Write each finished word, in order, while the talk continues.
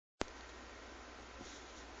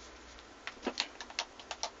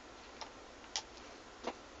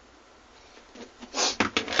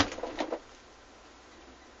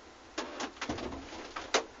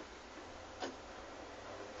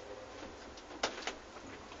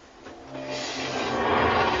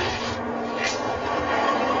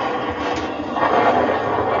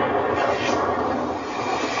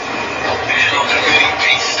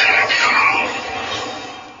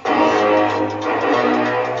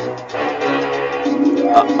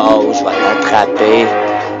Oh, je vais t'attraper.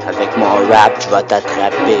 Avec mon rap, je vais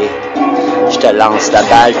t'attraper. Je te lance la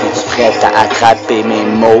balle, t'es-tu prête à attraper mes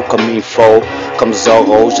mots comme il faut? Comme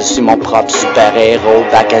Zorro, je suis mon propre super-héros.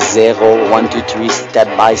 Back à zero, 1, 2, 3, step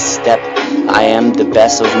by step. I am the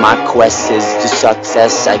best of my quest is to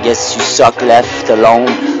success. I guess you suck left alone.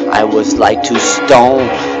 I was like 2 stone,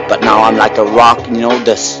 but now I'm like a rock, you know,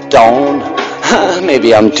 the stone.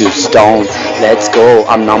 Maybe I'm too stoned. Let's go,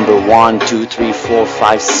 I'm number 1, 2, 3, 4,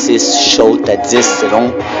 5, 6. Show that this, I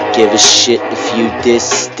don't give a shit if you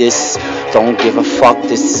diss this. Don't give a fuck,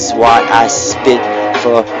 this is why I spit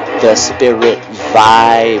for the spirit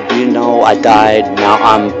vibe. You know I died, now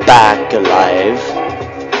I'm back alive.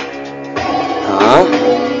 Huh?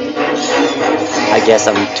 I guess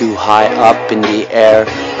I'm too high up in the air.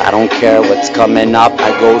 I don't care what's coming up,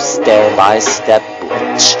 I go step by step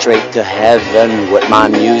straight to heaven with my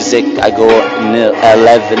music. I go in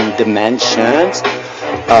 11 dimensions.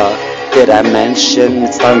 Did I mention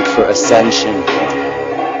it's time for ascension?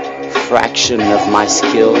 Fraction of my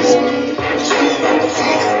skills.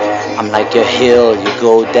 I'm like a hill, you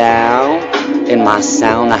go down. In my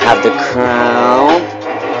sound I have the crown.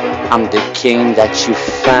 I'm the king that you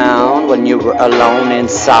found when you were alone in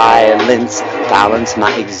silence. Balance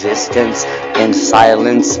my existence in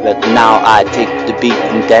silence, but now I take the beat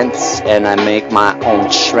and dance, and I make my own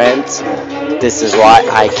trends. This is why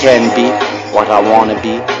I can be what I wanna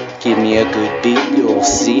be. Give me a good beat, you'll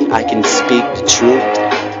see I can speak the truth.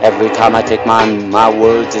 Every time I take my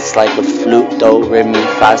words, it's like a flute. Do, ré, mi,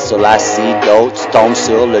 fa, sol, la, si, do. Tu tombes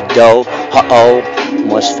sur le dos. Oh,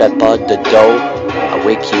 moi je fais pas de do. I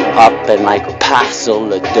wake you up and like pass sur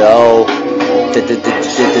le dos.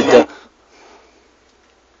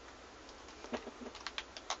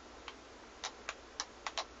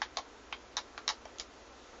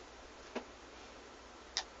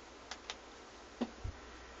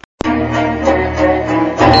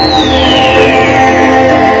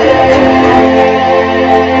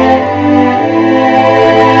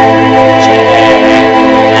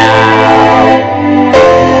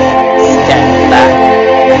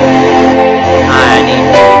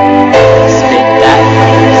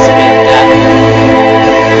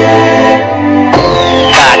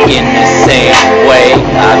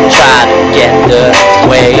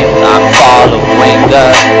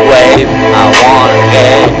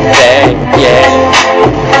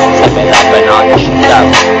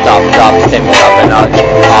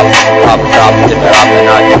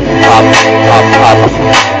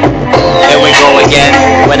 Here we go again,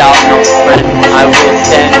 without no friend. I will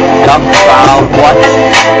stand up proud. What did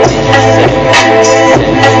you say?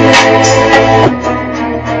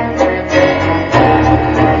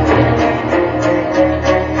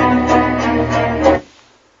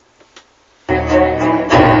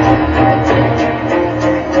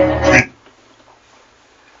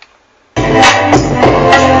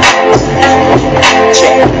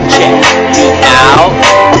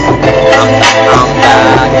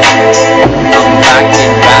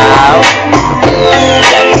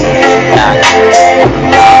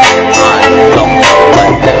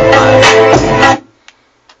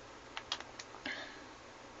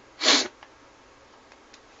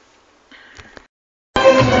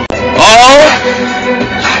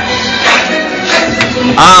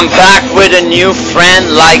 I'm back with a new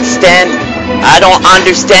friend like Stan. I don't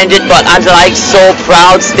understand it, but I'm like so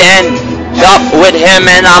proud. Stand up with him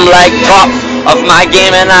and I'm like top of my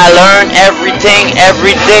game, and I learn everything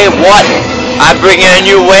every day. What? I bring a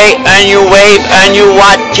new way, a new wave, a new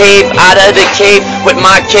what? Cave out of the cave with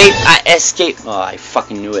my cape. I escape. Oh, I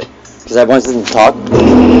fucking knew it. Because I wanted to talk.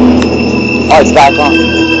 Oh, it's back on.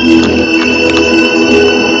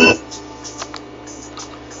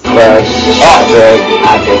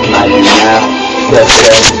 Avec ma lumière,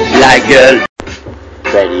 la gueule.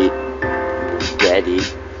 Ready,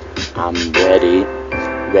 I'm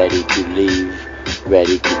ready to leave,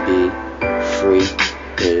 ready to be free,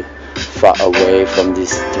 far away from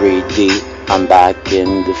this 3D. I'm back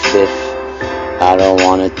in the 5th. I don't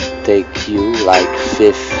wanna take you like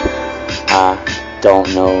 5th. I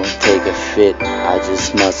don't know, take a fit. I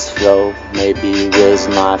just must flow. Maybe raise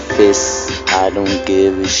my fist. I don't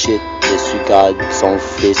give a shit. Je suis God, son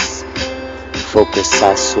fils. Faut que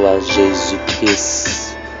ça soit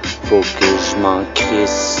Jésus-Christ. Faut que je m'en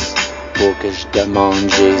crisse. Faut que je demande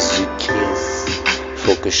Jésus-Christ.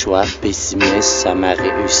 Faut que je sois pessimiste à ma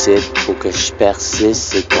réussite. Faut que je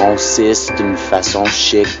persiste et consiste d'une façon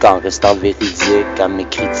chic, en restant véridique à mes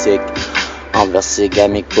critiques envers ces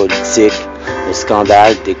gamiques politiques. Le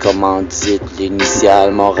scandale des commandites,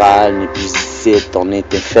 l'initiale morale n'est plus ici. On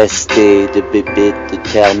est infesté de bébites, de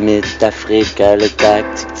termites d'Afrique à le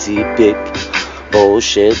tactique typique.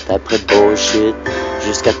 Bullshit après bullshit,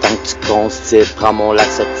 jusqu'à temps que tu constipes. Prends mon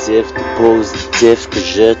laxatif, tout positif, que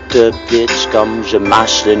je te pitch comme je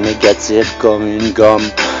mâche le négatif comme une gomme.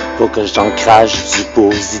 Faut que j'en crache du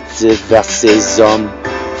positif vers ces hommes.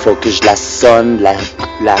 Faut que je la sonne,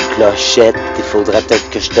 la clochette. Il faudrait peut-être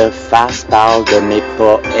que je te fasse parler de mes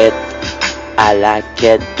poètes à la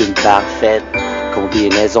quête d'une parfaite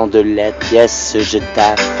combinaison de lettres. Yes, je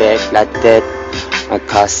t'affecte la tête. Un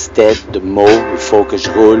casse-tête de mots, il faut que je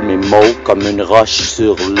roule mes mots comme une roche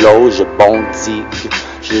sur l'eau. Je bondis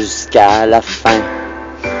jusqu'à la fin.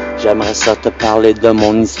 J'aimerais ça te parler de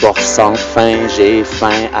mon histoire sans fin. J'ai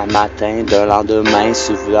faim à matin de lendemain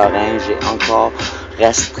souverain. J'ai encore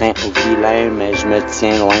restreint au vilain, mais je me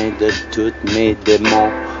tiens loin de tous mes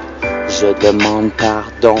démons. Je demande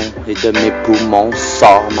pardon et de mes poumons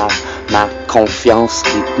sort ma confiance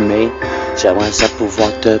rythmée. J'aimerais ça pouvoir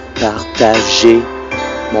te partager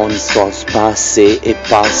mon histoire du passé et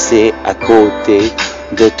passer à côté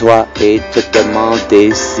de toi et te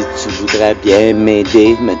demander si tu voudrais bien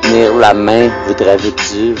m'aider, me tenir la main.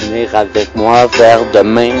 Voudrais-tu venir avec moi vers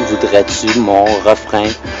demain? Voudrais-tu mon refrain?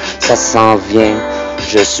 Ça s'en vient.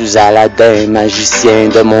 Je suis Aladin, magicien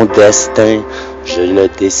de mon destin. Je le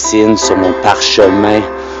dessine sur mon parchemin.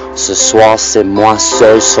 Ce soir c'est moi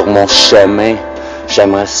seul sur mon chemin.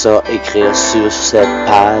 J'aimerais ça écrire sur cette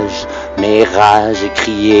page mes rages et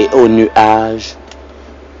crier aux nuages.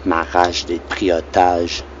 Ma rage d'être pris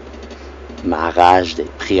otage. Ma rage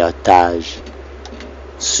d'être pris otage.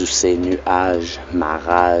 Sous ces nuages, ma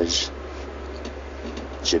rage.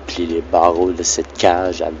 Je plie les barreaux de cette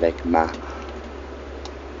cage avec ma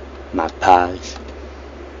page.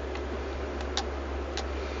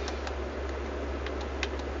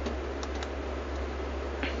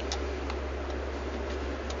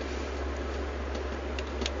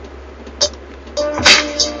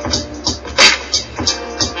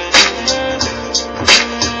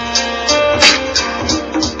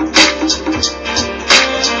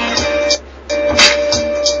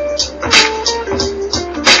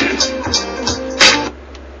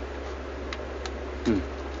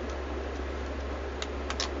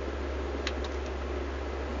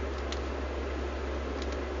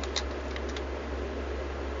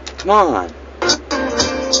 Come on.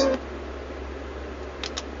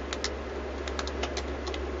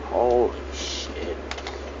 Holy shit.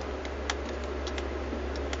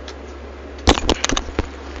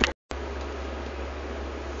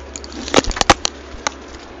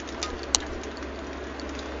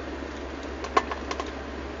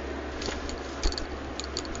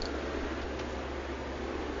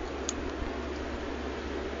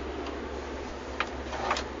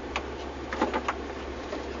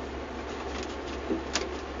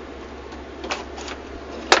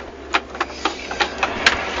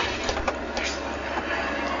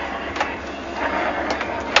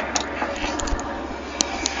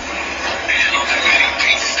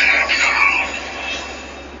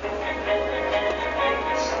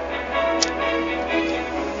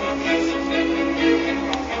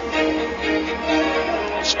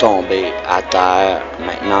 Tombé à terre,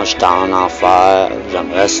 maintenant j'suis en enfer.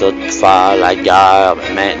 J'aimerais ça te faire la guerre,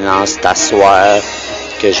 mais maintenant c'est à soir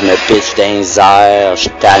que je me pitche dans les airs. J'suis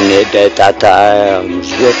tanné d'être à terre,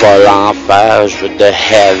 j'veux pas l'enfer, j'veux the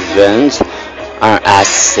heavens. Un à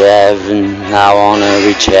 7, I wanna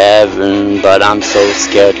reach heaven, but I'm so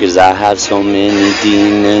scared cause I have so many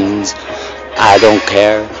demons. I don't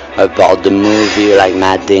care about the movie like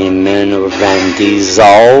Matt Damon or Van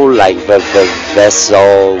Diesel, like the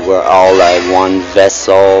vessel. We're all like one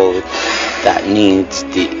vessel that needs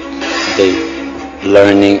the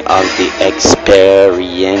learning of the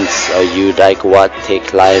experience. Are you like what?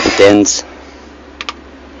 Take life dance?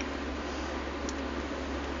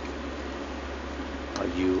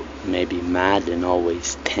 Are you maybe mad and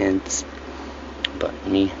always tense? But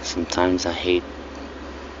me, sometimes I hate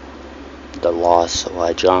the loss, so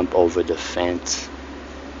I jump over the fence.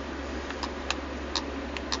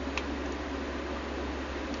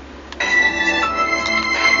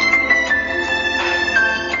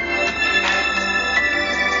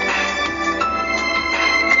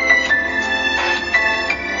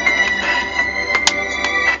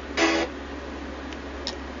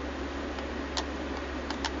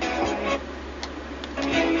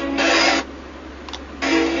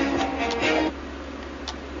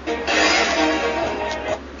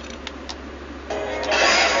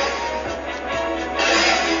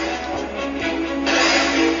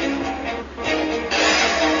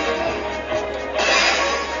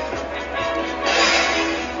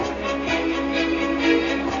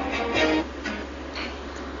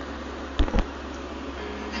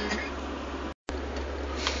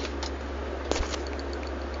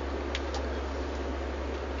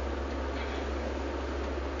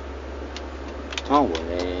 Oh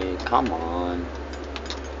ouais, come on.